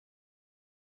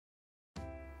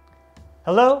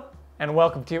Hello and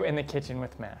welcome to In the Kitchen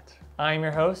with Matt. I'm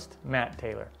your host, Matt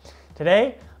Taylor.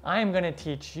 Today, I am going to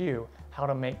teach you how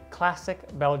to make classic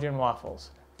Belgian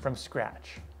waffles from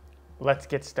scratch. Let's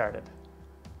get started.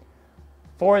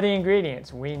 For the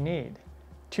ingredients, we need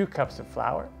 2 cups of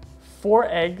flour, 4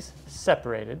 eggs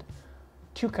separated,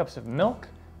 2 cups of milk,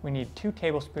 we need 2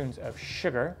 tablespoons of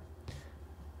sugar,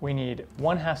 we need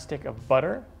 1/2 stick of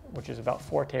butter, which is about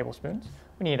 4 tablespoons,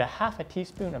 we need 1/2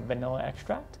 teaspoon of vanilla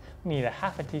extract, we need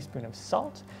 1/2 teaspoon of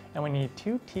salt, and we need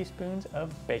 2 teaspoons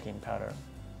of baking powder.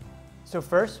 So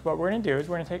first, what we're going to do is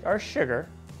we're going to take our sugar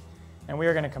and we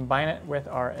are going to combine it with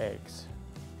our eggs.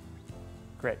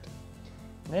 Great.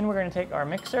 And then we're going to take our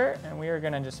mixer and we are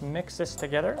going to just mix this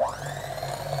together.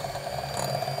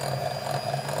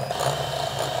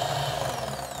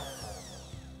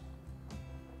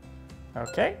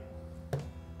 Okay.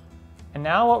 And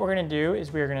now what we're going to do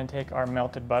is we are going to take our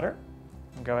melted butter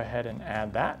and go ahead and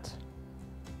add that.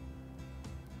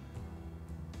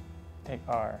 Take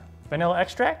our vanilla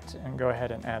extract and go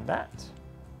ahead and add that.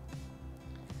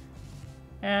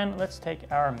 And let's take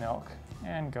our milk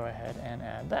and go ahead and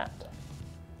add that.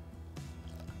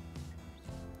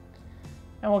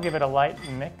 And we'll give it a light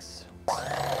mix.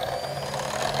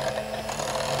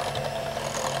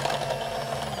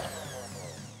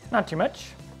 Not too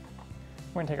much.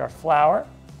 We're going to take our flour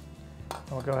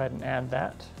and we'll go ahead and add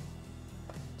that.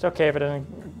 It's okay if it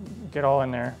doesn't get all in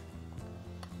there.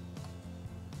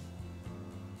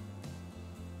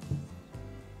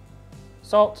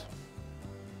 Salt,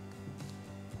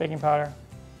 baking powder.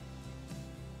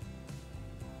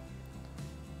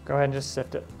 Go ahead and just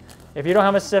sift it. If you don't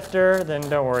have a sifter, then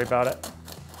don't worry about it.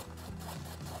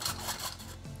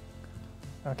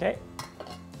 Okay.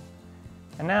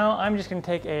 And now I'm just going to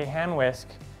take a hand whisk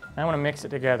and I want to mix it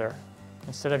together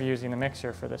instead of using the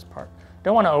mixer for this part.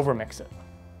 Don't want to over mix it.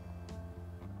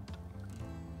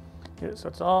 Get it so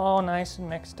it's all nice and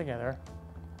mixed together.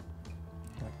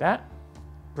 Like that.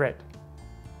 Great.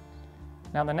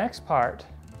 Now the next part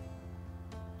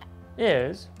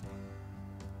is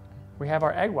we have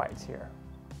our egg whites here.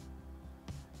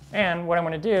 And what I'm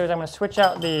going to do is I'm going to switch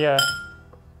out the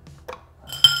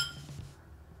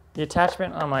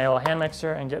attachment on my little hand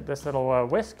mixer and get this little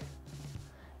whisk.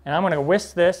 And I'm going to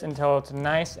whisk this until it's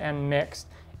nice and mixed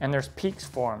and there's peaks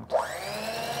formed.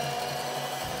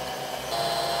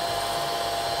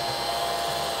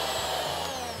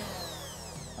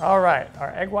 All right,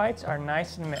 our egg whites are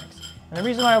nice and mixed. And the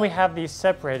reason why we have these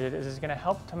separated is it's going to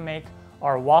help to make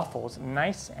our waffles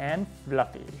nice and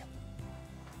fluffy.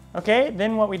 Okay,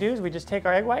 then what we do is we just take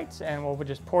our egg whites and we'll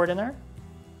just pour it in there.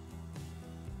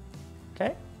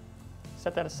 Okay,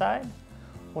 set that aside.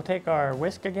 We'll take our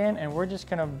whisk again and we're just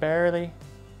going to barely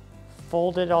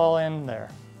fold it all in there.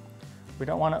 We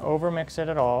don't want to over mix it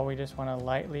at all. We just want to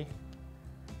lightly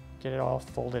get it all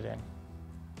folded in.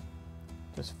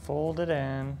 Just fold it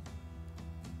in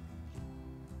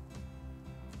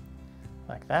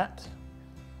like that.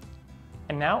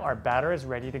 And now our batter is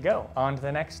ready to go. On to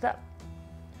the next step.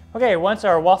 Okay, once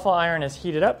our waffle iron is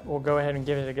heated up, we'll go ahead and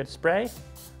give it a good spray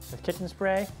with kitchen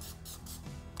spray.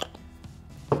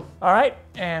 All right,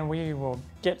 and we will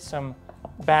get some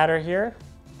batter here.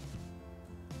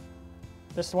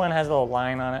 This one has a little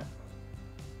line on it.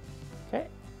 Okay.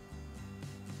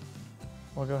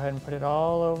 We'll go ahead and put it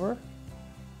all over.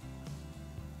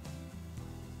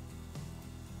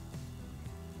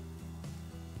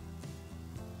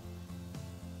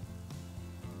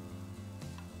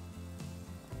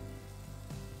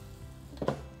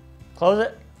 Close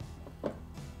it,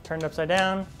 turn it upside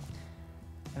down,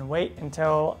 and wait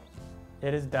until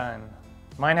it is done.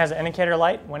 Mine has an indicator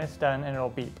light when it's done and it'll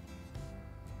beep.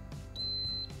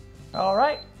 All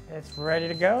right, it's ready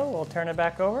to go. We'll turn it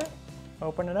back over,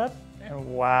 open it up, and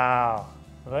wow,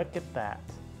 look at that.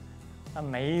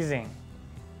 Amazing.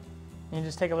 You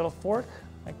just take a little fork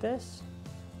like this,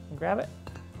 and grab it,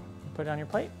 and put it on your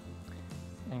plate,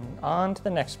 and on to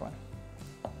the next one.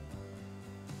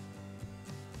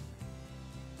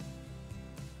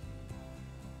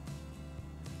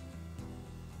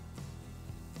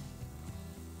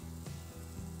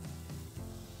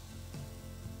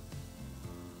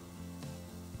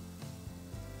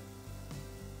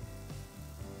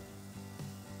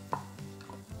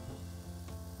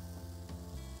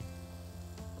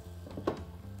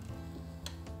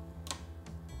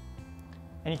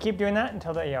 And you keep doing that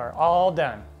until they are all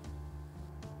done.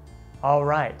 All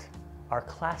right, our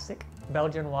classic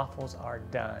Belgian waffles are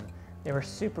done. They were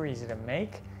super easy to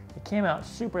make. They came out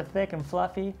super thick and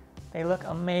fluffy. They look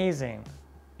amazing.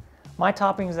 My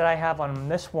toppings that I have on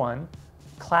this one,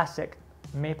 classic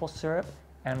maple syrup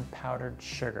and powdered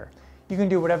sugar. You can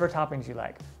do whatever toppings you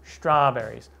like.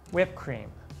 Strawberries, whipped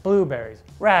cream, blueberries,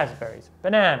 raspberries,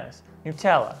 bananas,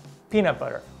 Nutella, peanut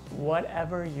butter,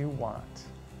 whatever you want.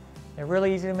 They're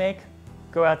really easy to make.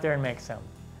 Go out there and make some.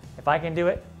 If I can do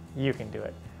it, you can do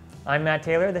it. I'm Matt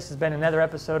Taylor. This has been another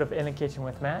episode of In the Kitchen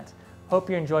with Matt. Hope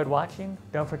you enjoyed watching.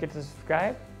 Don't forget to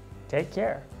subscribe. Take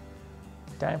care.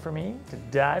 Time for me to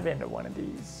dive into one of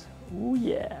these. Ooh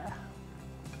yeah.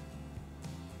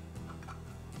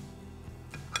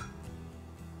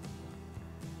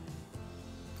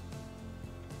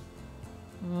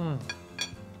 Mmm.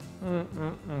 Mmm,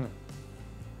 mmm, mmm.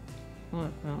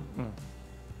 Mmm, mmm, mmm.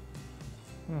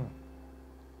 Mmm.